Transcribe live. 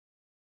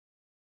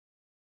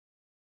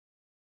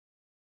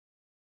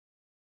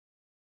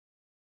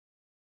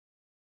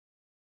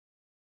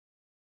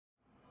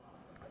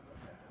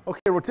Okay,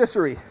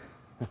 rotisserie.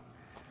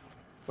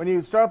 When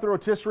you start the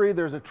rotisserie,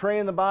 there's a tray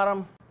in the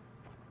bottom,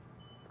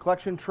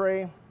 collection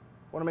tray.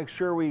 Want to make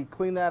sure we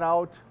clean that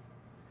out.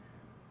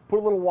 Put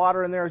a little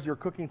water in there as you're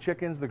cooking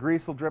chickens. The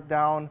grease will drip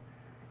down.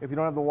 If you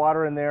don't have the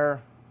water in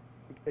there,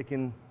 it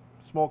can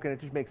smoke and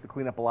it just makes the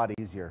cleanup a lot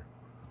easier.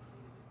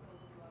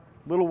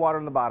 Little water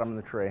in the bottom of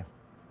the tray.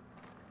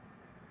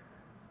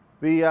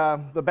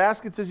 The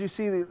baskets, as you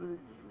see,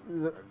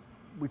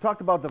 we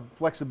talked about the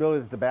flexibility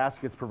that the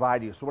baskets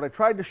provide you. So what I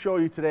tried to show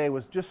you today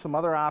was just some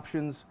other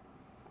options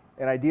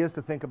and ideas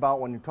to think about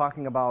when you're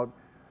talking about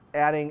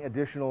adding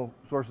additional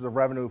sources of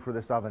revenue for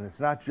this oven. It's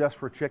not just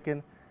for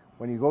chicken.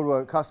 When you go to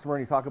a customer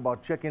and you talk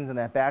about chickens and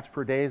that batch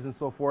per days and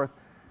so forth,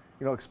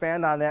 you know,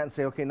 expand on that and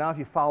say, okay, now if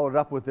you follow it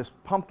up with this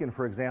pumpkin,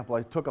 for example,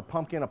 I took a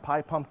pumpkin, a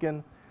pie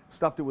pumpkin,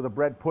 stuffed it with a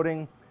bread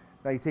pudding.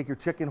 Now you take your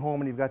chicken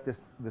home and you've got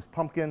this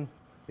pumpkin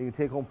that you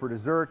can take home for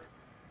dessert.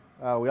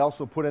 We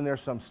also put in there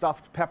some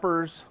stuffed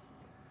peppers,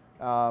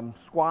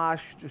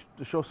 squash, just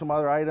to show some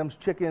other items,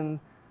 chicken,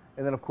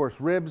 and then of course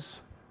ribs.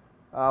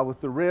 With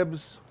the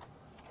ribs,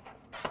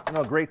 you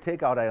know, a great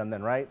takeout item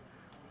then, right?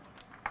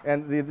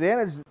 And the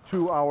advantage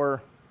to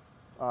our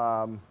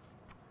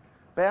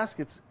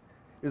baskets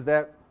is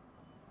that,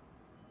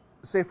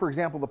 say for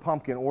example the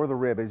pumpkin or the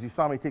rib, as you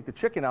saw me take the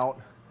chicken out,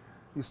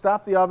 you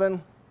stop the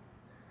oven,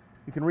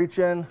 you can reach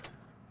in,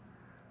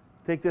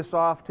 take this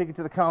off, take it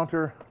to the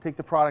counter, take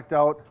the product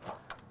out,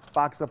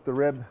 box up the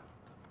rib,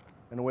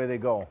 and away they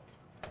go.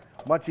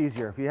 Much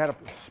easier. If you had a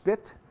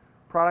spit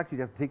product,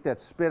 you'd have to take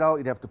that spit out,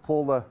 you'd have to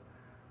pull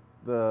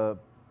the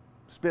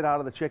spit out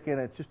of the chicken.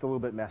 It's just a little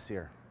bit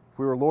messier. If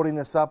we were loading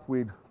this up,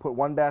 we'd put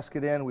one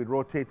basket in, we'd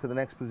rotate to the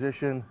next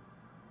position,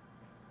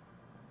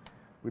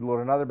 we'd load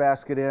another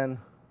basket in,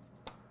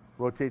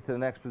 rotate to the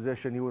next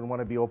position. You wouldn't want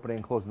to be opening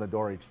and closing the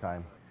door each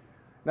time.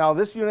 Now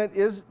this unit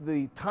is,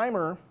 the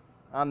timer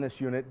on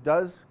this unit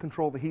does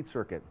control the heat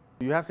circuit.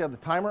 You have to have the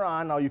timer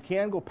on. Now you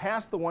can go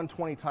past the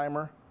 120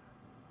 timer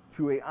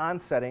to a on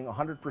setting,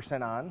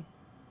 100% on,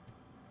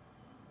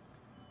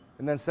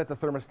 and then set the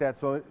thermostat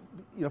so, you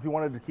know, if you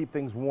wanted to keep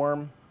things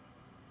warm.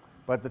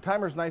 But the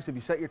timer is nice. If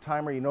you set your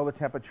timer, you know the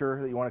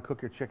temperature that you want to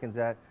cook your chickens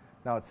at.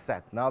 Now it's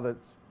set. Now that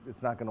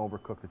it's not going to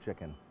overcook the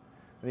chicken.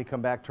 Then you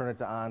come back, turn it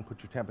to on,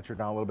 put your temperature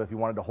down a little bit if you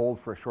wanted to hold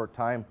for a short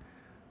time.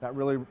 Not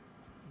really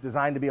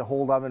designed to be a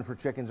hold oven for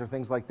chickens or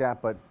things like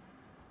that, but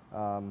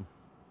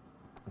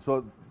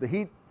so the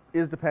heat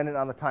is dependent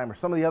on the timer.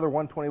 Some of the other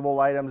 120 volt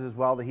items as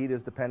well, the heat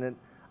is dependent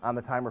on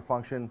the timer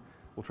function.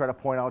 We'll try to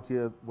point out to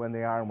you when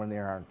they are and when they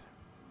aren't.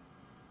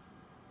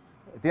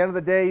 At the end of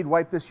the day, you'd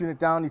wipe this unit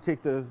down. You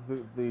take the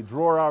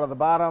drawer out of the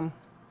bottom.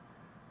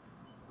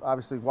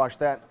 Obviously wash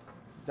that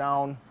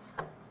down.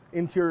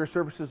 Interior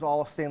surfaces,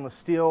 all stainless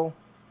steel.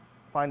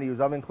 Fine to use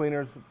oven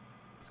cleaners,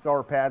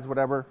 scour pads,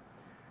 whatever.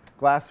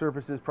 Glass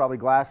surfaces, probably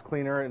glass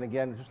cleaner. And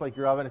again, just like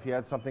your oven, if you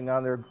had something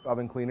on there,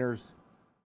 oven cleaners